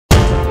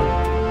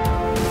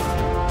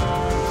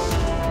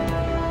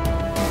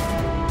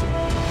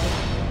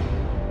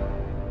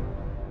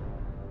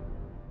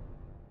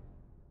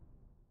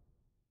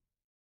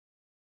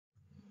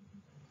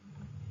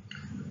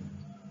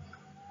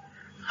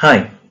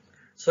Hi,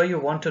 so you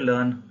want to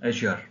learn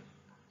Azure.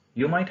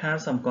 You might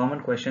have some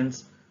common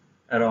questions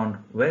around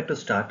where to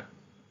start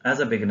as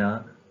a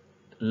beginner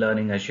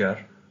learning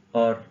Azure,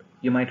 or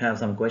you might have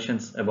some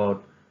questions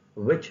about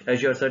which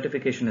Azure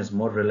certification is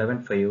more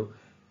relevant for you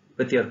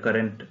with your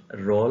current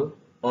role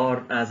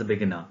or as a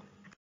beginner.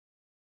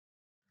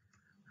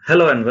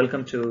 Hello and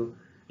welcome to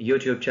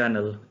YouTube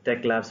channel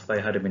Tech Labs by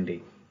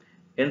Haribindi.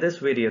 In this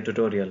video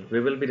tutorial, we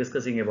will be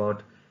discussing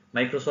about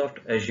Microsoft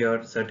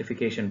Azure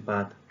Certification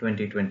Path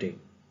 2020.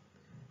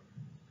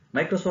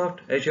 Microsoft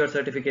Azure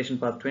Certification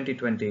Path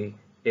 2020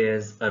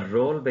 is a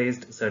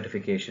role-based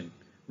certification.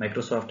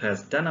 Microsoft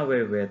has done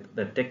away with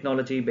the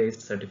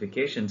technology-based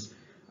certifications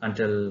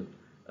until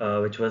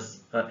which was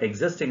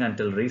existing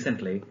until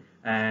recently,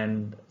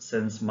 and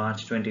since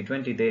March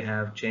 2020 they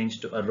have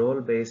changed to a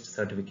role-based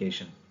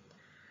certification.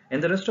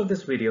 In the rest of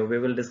this video, we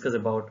will discuss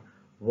about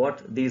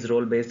what these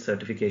role-based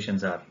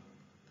certifications are.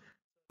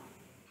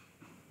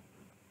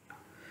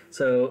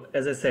 So,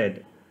 as I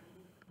said,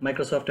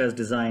 Microsoft has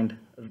designed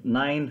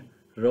 9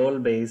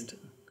 role-based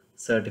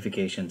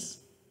certifications.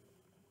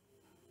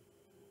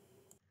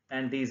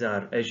 And these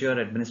are Azure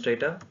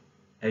Administrator,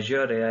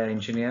 Azure AI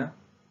Engineer,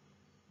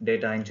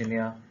 Data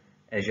Engineer,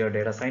 Azure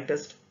Data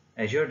Scientist,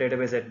 Azure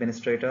Database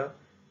Administrator,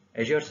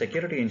 Azure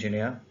Security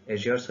Engineer,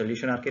 Azure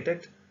Solution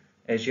Architect,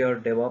 Azure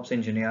DevOps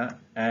Engineer,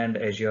 and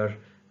Azure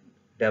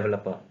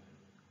Developer.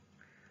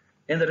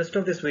 In the rest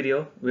of this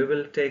video, we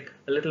will take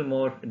a little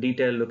more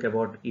detailed look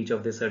about each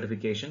of these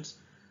certifications,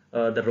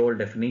 the role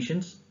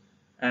definitions,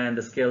 and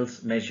the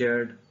skills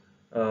measured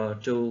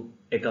to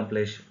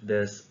accomplish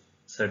this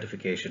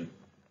certification.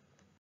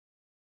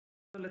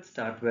 So let's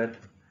start with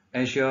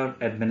Azure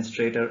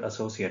Administrator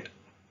Associate.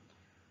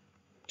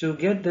 To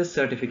get this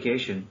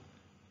certification,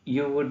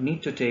 you would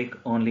need to take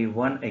only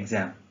one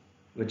exam,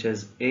 which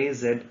is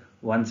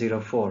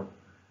AZ-104.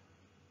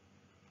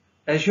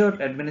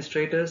 Azure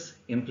administrators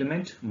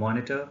implement,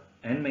 monitor,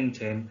 and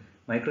maintain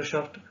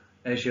Microsoft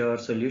Azure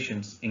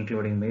solutions,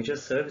 including major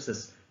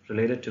services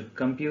related to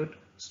compute,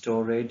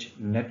 storage,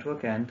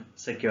 network, and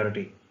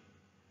security.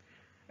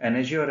 An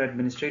Azure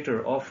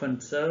administrator often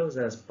serves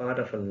as part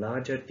of a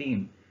larger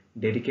team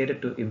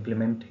dedicated to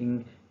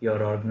implementing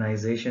your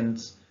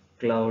organization's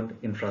cloud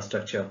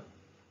infrastructure.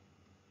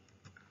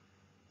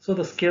 So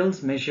the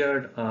skills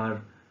measured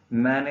are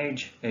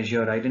manage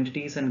Azure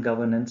identities and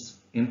governance,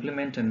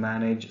 implement and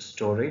manage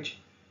storage,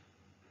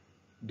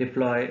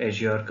 deploy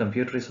Azure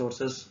compute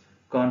resources,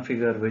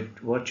 configure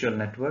virtual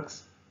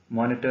networks,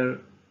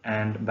 monitor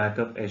and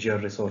backup Azure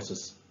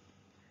resources.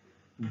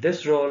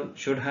 This role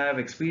should have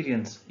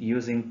experience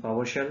using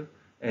PowerShell,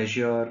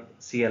 Azure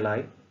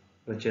CLI,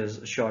 which is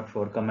short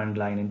for Command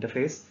Line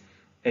Interface,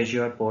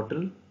 Azure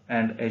Portal,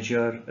 and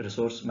Azure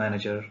Resource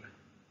Manager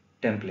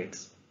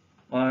templates.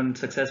 On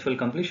successful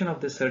completion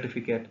of this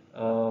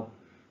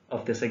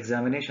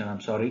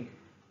examination,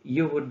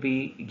 you would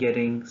be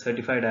getting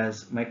certified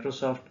as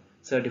Microsoft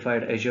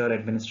Certified Azure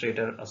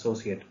Administrator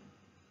Associate.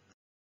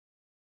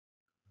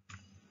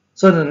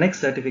 So the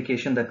next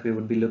certification that we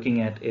would be looking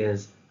at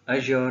is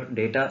Azure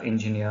Data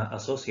Engineer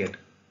Associate.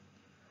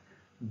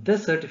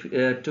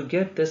 To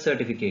get this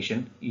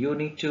certification, you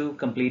need to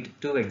complete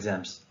 2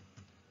 exams,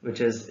 which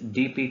is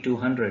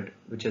DP200,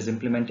 which is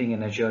implementing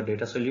an Azure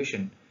data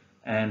solution,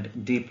 and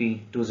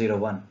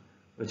DP201,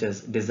 which is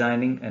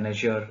designing an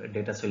Azure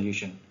data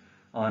solution.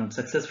 On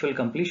successful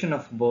completion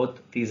of both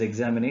these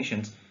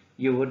examinations,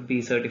 you would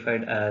be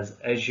certified as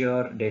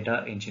Azure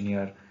Data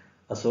Engineer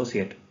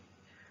Associate.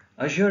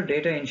 Azure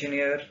Data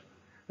Engineers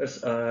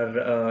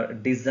are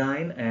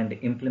design and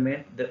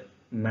implement the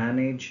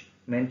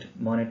management,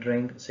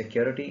 monitoring,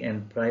 security,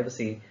 and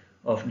privacy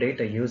of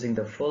data using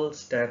the full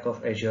stack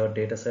of Azure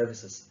data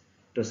services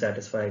to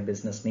satisfy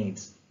business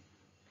needs.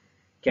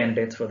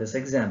 Candidates for this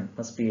exam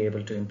must be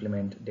able to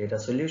implement data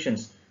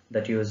solutions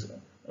that use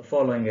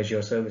following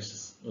Azure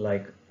services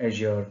like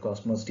Azure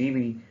Cosmos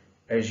DB,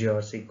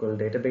 Azure SQL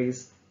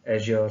Database,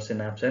 Azure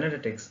Synapse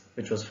Analytics,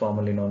 which was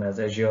formerly known as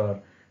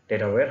Azure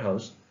Data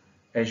Warehouse,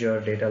 Azure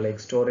Data Lake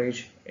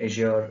Storage,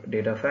 Azure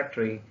Data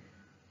Factory,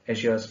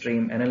 Azure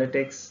Stream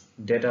Analytics,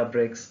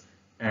 Databricks,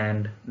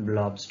 and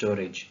Blob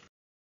Storage.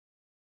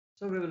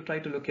 So we will try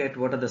to look at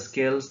what are the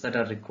skills that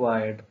are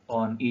required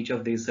on each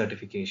of these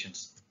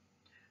certifications.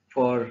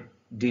 For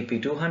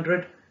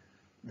DP200,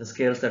 the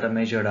skills that are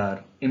measured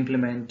are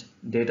implement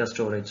data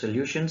storage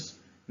solutions,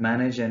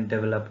 manage and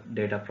develop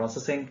data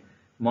processing,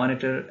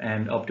 monitor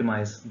and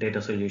optimize data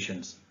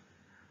solutions.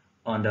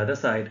 On the other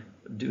side,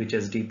 which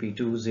is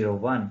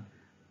DP201,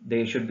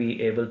 they should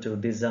be able to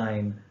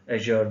design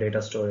Azure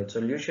data storage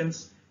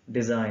solutions,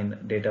 design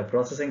data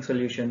processing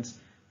solutions,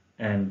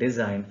 and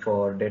design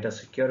for data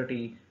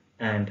security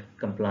and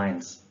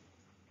compliance.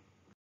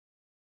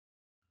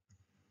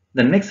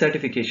 The next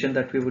certification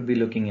that we would be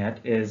looking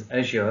at is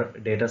Azure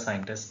Data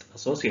Scientist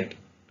Associate.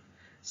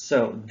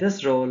 So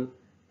this role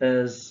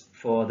is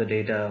for the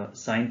data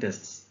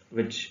scientists,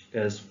 which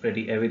is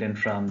pretty evident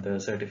from the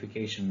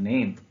certification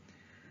name.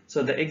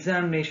 So the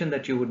examination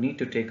that you would need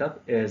to take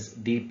up is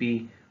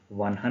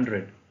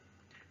DP100.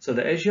 So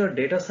the Azure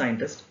data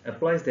scientist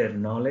applies their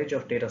knowledge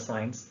of data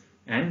science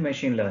and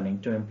machine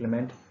learning to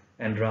implement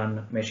and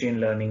run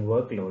machine learning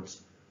workloads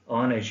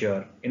on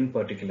Azure in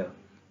particular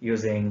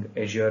using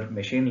Azure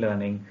machine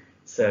learning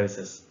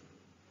services.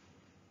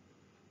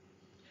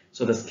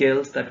 So the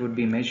skills that would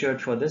be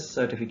measured for this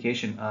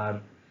certification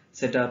are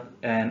set up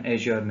an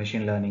Azure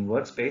machine learning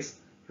workspace,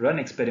 run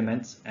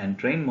experiments and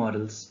train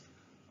models,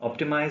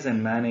 optimize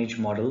and manage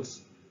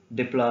models,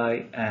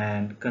 deploy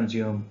and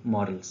consume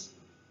models.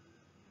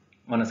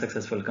 On a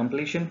successful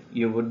completion,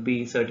 you would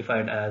be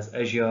certified as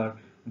Azure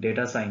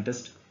Data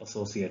Scientist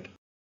Associate.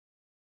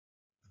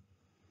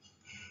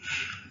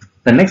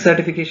 The next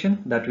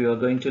certification that we are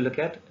going to look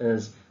at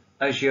is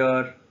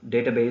Azure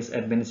Database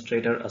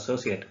Administrator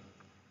Associate.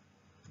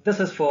 This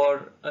is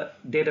for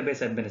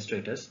database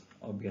administrators,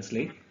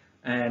 obviously,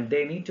 and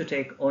they need to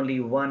take only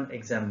one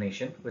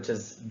examination, which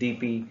is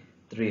DP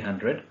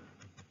 300.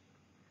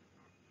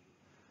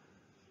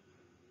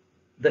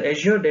 The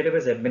Azure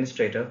Database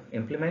Administrator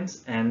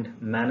implements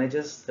and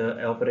manages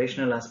the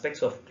operational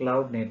aspects of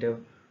cloud-native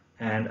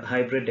and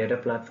hybrid data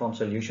platform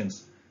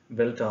solutions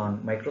built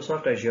on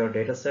Microsoft Azure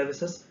Data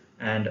Services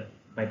and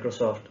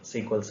Microsoft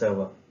SQL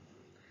Server.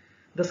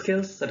 The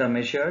skills that are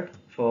measured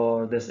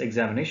for this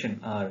examination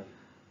are: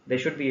 they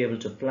should be able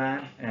to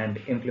plan and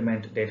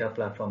implement data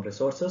platform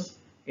resources,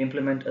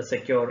 implement a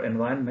secure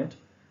environment,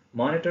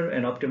 monitor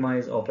and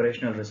optimize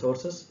operational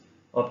resources,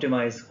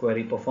 optimize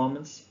query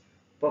performance,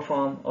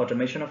 perform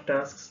automation of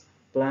tasks,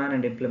 plan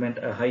and implement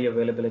a high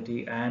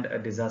availability and a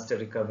disaster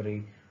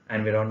recovery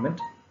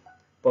environment,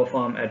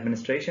 perform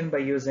administration by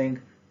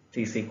using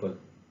T-SQL.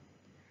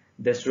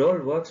 This role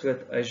works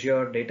with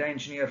Azure Data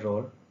Engineer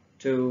role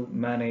to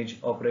manage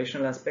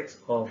operational aspects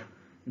of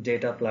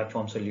data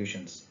platform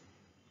solutions.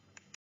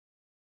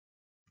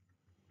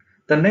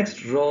 The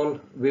next role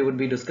we would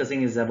be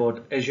discussing is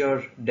about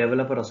Azure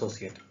Developer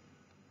Associate.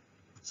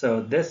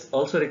 So this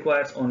also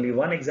requires only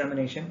one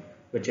examination,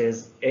 which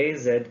is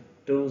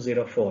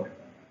AZ204.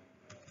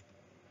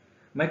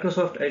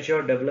 Microsoft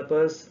Azure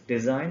developers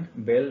design,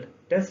 build,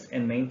 test,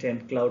 and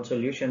maintain cloud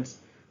solutions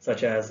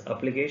such as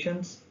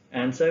applications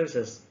and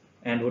services,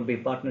 and would be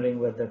partnering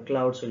with the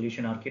cloud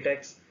solution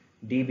architects,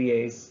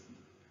 DBAs,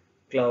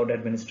 cloud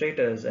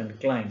administrators, and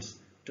clients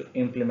to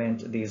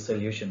implement these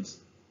solutions.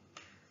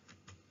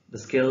 The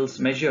skills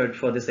measured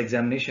for this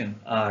examination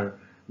are: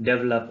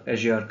 develop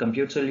Azure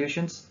Compute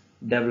Solutions,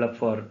 develop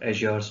for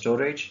Azure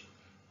Storage,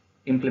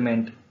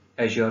 implement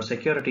Azure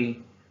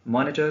Security,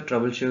 monitor,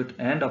 troubleshoot,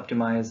 and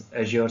optimize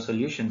Azure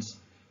solutions,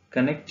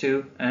 connect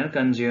to and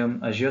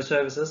consume Azure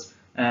services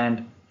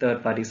and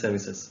third-party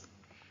services.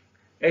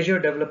 Azure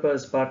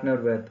developers partner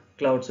with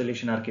cloud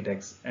solution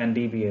architects and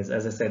DBAs,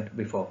 as I said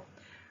before.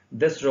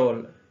 This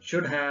role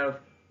should have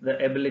the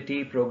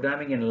ability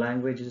programming in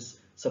languages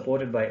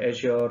supported by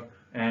Azure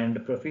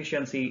and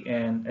proficiency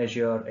in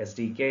Azure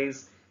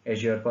SDKs,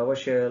 Azure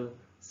PowerShell,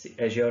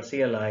 Azure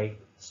CLI,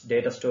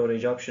 data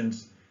storage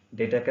options,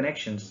 data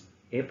connections,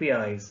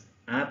 APIs,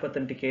 app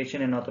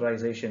authentication and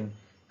authorization,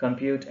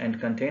 compute and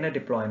container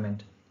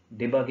deployment,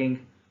 debugging,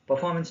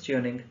 performance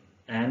tuning,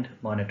 and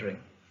monitoring.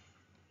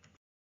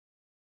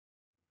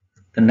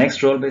 The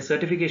next role-based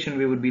certification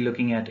we would be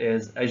looking at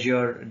is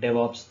Azure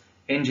DevOps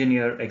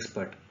Engineer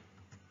Expert.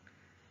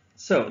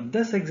 So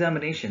this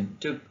examination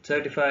to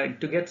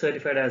get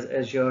certified as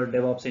Azure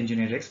DevOps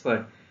Engineer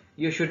Expert,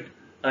 you should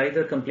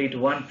either complete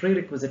one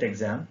prerequisite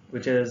exam,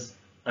 which is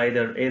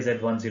either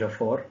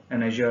AZ104,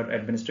 an Azure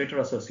Administrator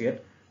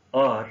Associate,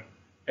 or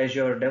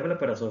Azure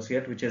Developer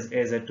Associate, which is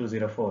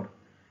AZ204.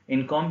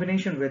 In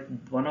combination with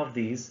one of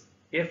these,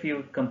 if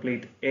you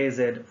complete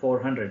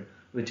AZ400,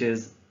 which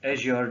is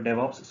Azure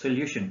DevOps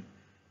Solution,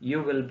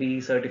 you will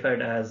be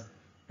certified as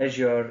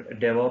Azure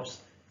DevOps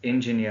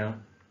Engineer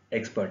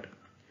Expert.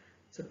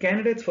 So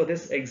candidates for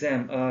this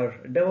exam are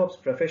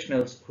DevOps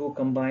professionals who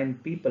combine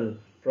people,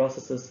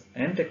 processes,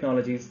 and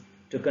technologies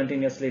to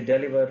continuously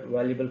deliver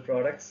valuable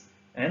products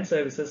and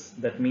services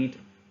that meet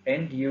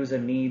end user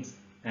needs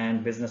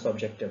and business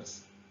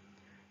objectives.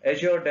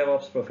 Azure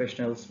DevOps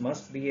professionals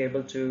must be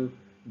able to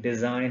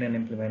design and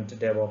implement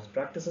DevOps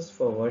practices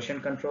for version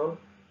control,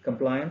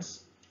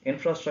 compliance,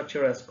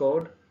 infrastructure as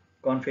code,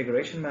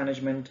 configuration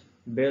management,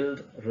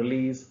 build,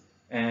 release,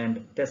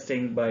 and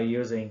testing by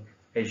using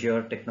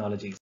Azure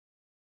technologies.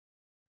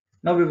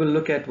 Now we will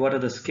look at what are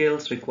the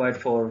skills required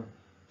for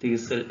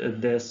this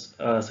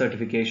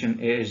certification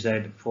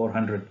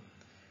AZ400.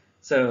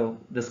 So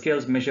the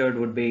skills measured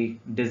would be: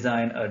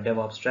 design a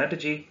DevOps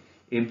strategy,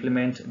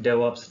 implement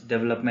DevOps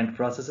development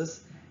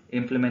processes,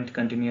 implement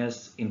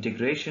continuous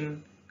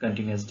integration,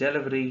 continuous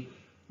delivery,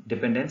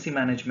 dependency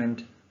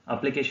management,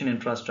 application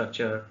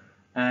infrastructure,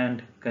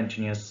 and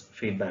continuous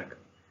feedback.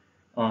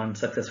 On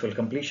successful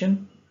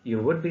completion, you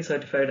would be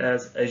certified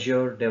as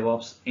Azure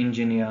DevOps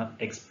Engineer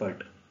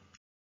Expert.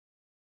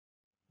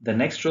 The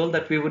next role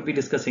that we would be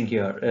discussing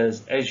here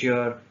is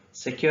Azure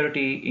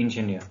Security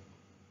Engineer.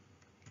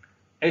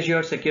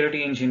 Azure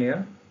Security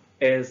Engineer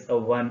is a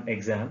one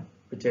exam,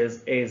 which is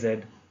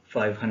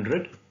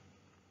AZ500.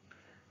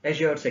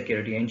 Azure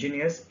security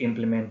engineers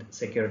implement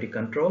security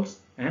controls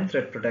and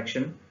threat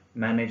protection,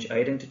 manage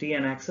identity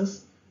and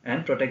access,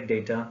 and protect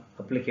data,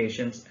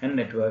 applications, and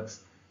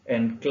networks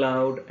in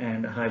cloud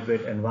and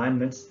hybrid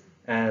environments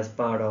as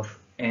part of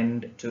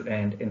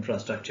end-to-end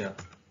infrastructure.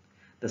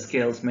 The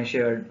skills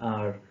measured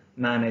are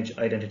manage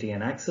identity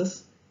and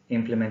access,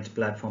 implement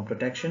platform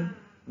protection,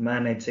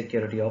 manage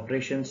security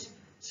operations,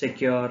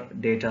 secure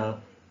data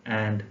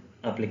and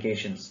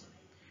applications.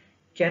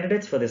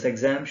 Candidates for this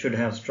exam should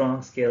have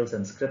strong skills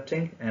in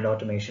scripting and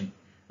automation,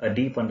 a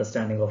deep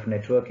understanding of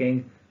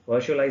networking,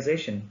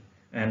 virtualization,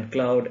 and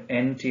cloud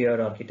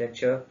N-tier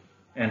architecture,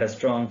 and a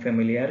strong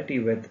familiarity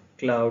with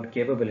cloud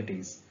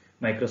capabilities,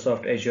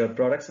 Microsoft Azure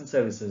products and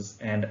services,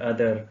 and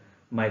other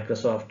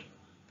Microsoft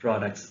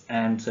products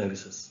and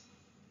services.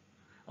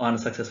 On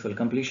successful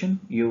completion,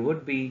 you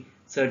would be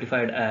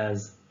certified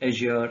as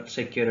Azure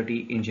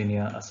Security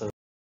Engineer Associate.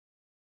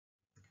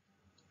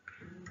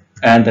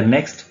 And the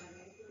next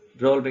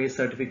role-based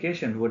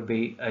certification would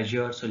be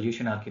Azure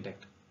Solution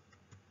Architect.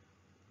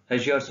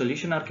 Azure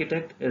Solution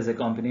Architect is a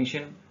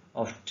combination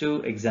of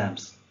two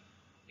exams,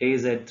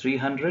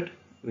 AZ300,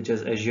 which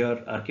is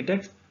Azure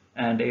Architect,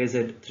 and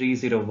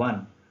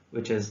AZ301,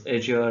 which is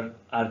Azure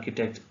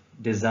Architect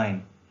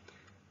Design,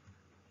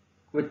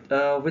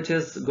 which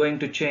is going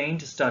to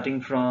change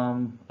starting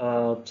from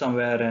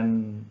somewhere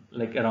in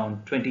like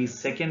around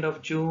 22nd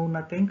of June,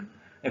 I think,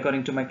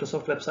 according to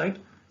Microsoft website.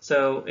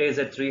 So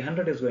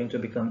AZ300 is going to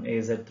become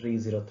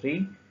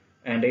AZ303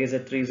 and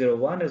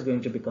AZ301 is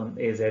going to become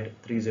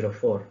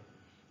AZ304.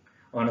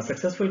 On a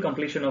successful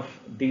completion of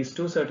these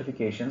two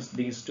certifications,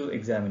 these two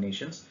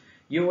examinations,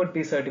 you would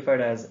be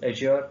certified as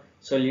Azure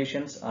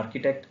Solutions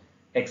Architect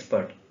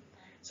Expert.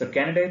 So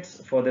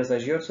candidates for this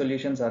Azure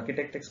Solutions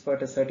Architect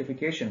Expert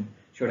certification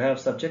should have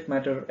subject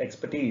matter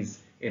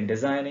expertise in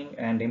designing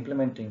and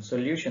implementing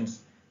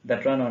solutions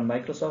that run on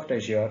Microsoft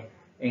Azure,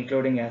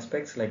 including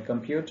aspects like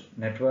compute,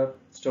 network,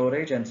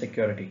 storage, and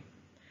security.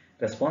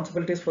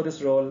 Responsibilities for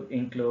this role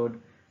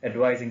include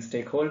advising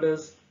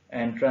stakeholders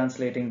and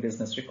translating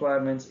business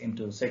requirements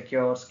into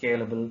secure,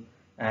 scalable,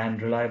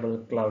 and reliable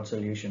cloud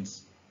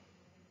solutions.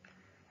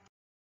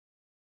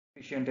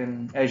 Proficient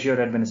in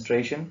Azure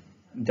administration,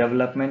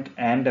 development,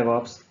 and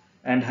DevOps,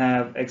 and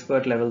have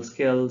expert level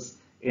skills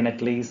in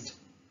at least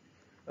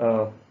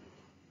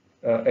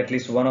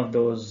one of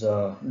those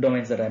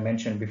domains that I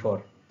mentioned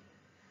before.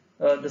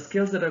 The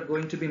skills that are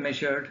going to be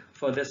measured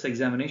for this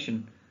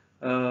examination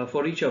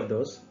for each of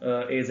those,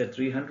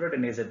 AZ300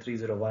 and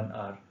AZ301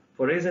 are.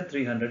 For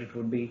AZ300, it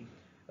would be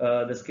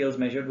the skills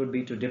measured would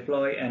be to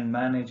deploy and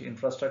manage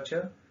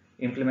infrastructure,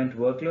 implement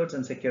workloads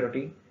and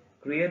security,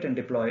 create and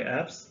deploy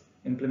apps,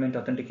 implement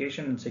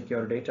authentication and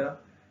secure data,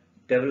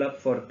 develop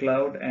for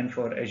cloud and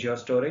for Azure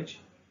storage.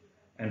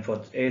 And for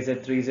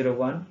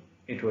AZ301,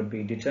 it would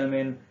be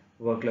determine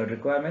workload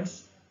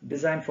requirements,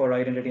 design for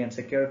identity and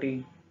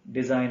security,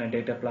 design a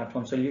data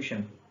platform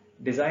solution,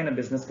 design a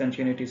business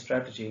continuity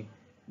strategy,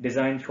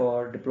 design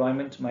for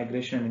deployment,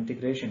 migration, and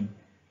integration,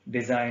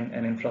 design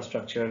an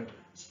infrastructure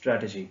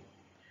strategy.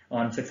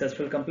 On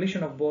successful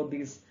completion of both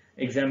these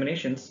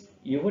examinations,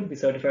 you would be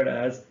certified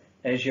as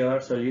Azure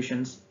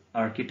Solutions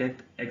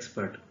Architect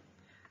Expert.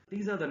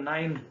 These are the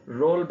 9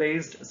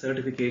 role-based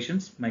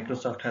certifications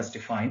Microsoft has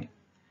defined.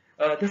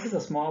 This is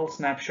a small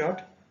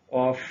snapshot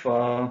of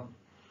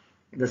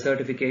the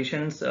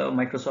certifications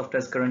Microsoft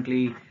has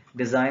currently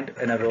designed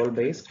in a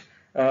role-based.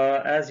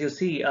 As you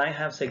see, I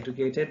have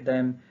segregated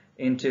them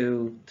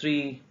into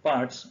 3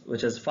 parts,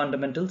 which is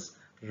fundamentals,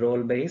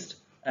 role-based,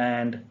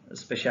 and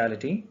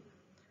specialty.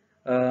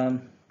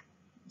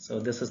 So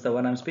this is the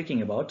one I'm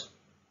speaking about.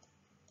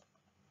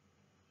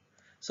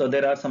 So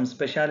there are some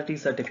specialty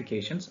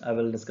certifications. I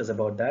will discuss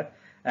about that.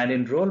 And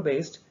in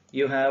role-based,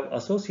 you have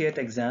associate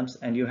exams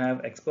and you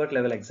have expert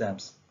level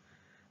exams.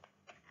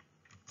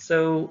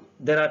 So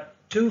there are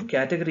 2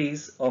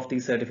 categories of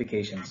these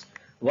certifications.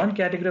 One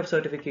category of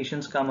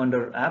certifications come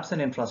under apps and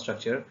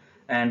infrastructure,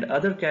 and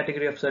other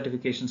category of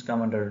certifications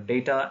come under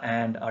data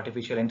and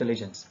artificial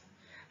intelligence.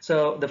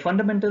 So the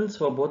fundamentals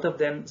for both of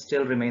them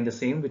still remain the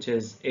same, which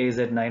is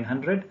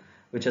AZ900,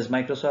 which is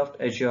Microsoft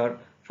Azure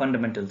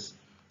Fundamentals.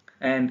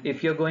 And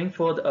if you're going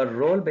for a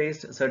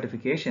role-based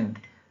certification,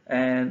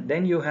 and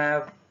then you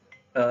have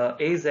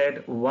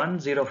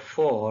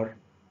AZ104,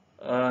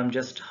 I'm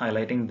just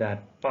highlighting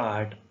that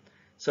part.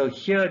 So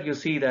here you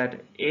see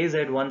that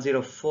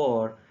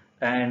AZ104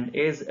 and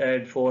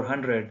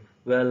AZ400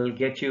 will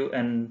get you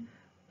an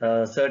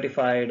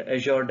certified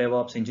Azure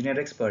DevOps Engineer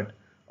Expert.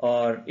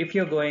 Or if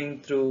you're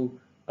going through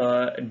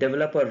a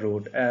developer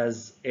route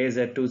as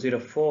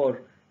AZ204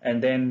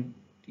 and then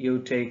you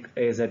take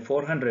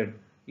AZ400,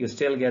 you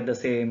still get the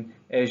same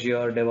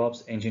Azure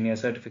DevOps Engineer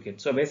certificate.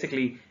 So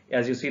basically,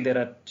 as you see, there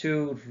are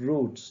 2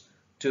 routes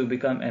to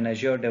become an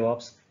Azure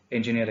DevOps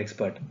Engineer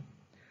Expert.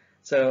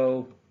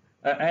 So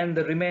and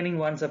the remaining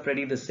ones are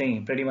pretty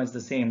much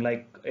the same.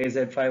 Like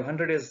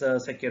AZ500 is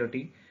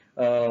security,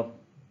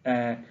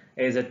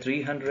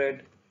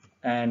 AZ300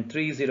 and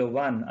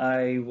 301,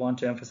 I want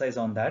to emphasize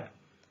on that,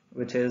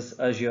 which is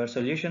Azure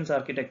Solutions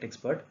Architect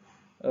Expert.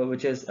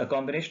 which is a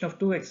combination of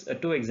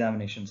two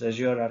examinations,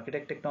 Azure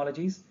Architect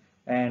Technologies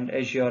and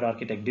Azure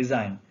Architect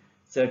Design,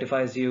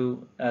 certifies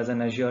you as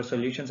an Azure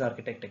Solutions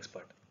Architect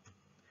expert.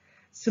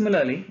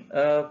 Similarly,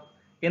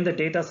 in the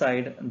data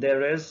side,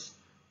 there is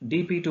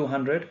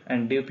DP200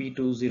 and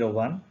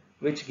DP201,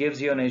 which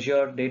gives you an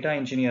Azure Data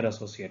Engineer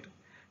Associate.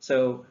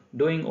 So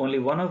doing only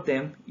one of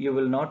them, you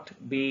will not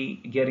be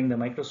getting the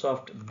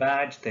Microsoft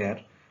badge there.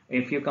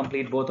 If you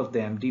complete both of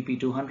them,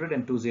 DP200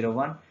 and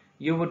 201,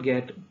 you would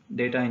get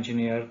Data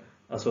Engineer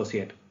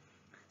Associate.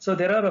 So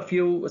there are a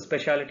few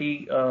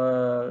specialty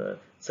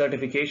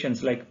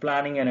certifications like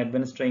planning and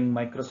administering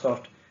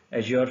Microsoft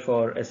Azure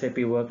for SAP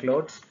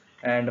workloads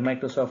and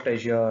Microsoft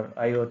Azure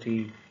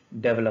IoT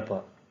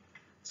Developer.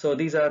 So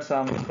these are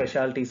some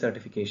specialty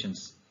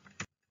certifications.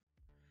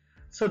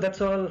 So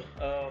that's all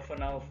for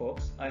now,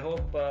 folks. I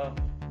hope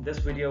this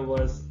video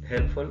was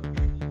helpful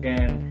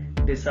in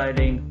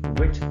deciding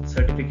which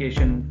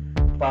certification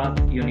path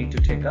you need to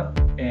take up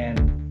in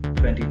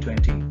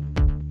 2020.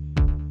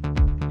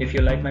 If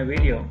you like my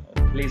video,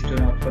 please do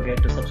not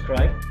forget to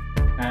subscribe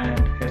and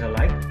hit a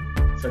like,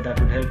 so that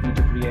would help me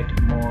to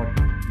create more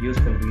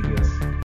useful videos.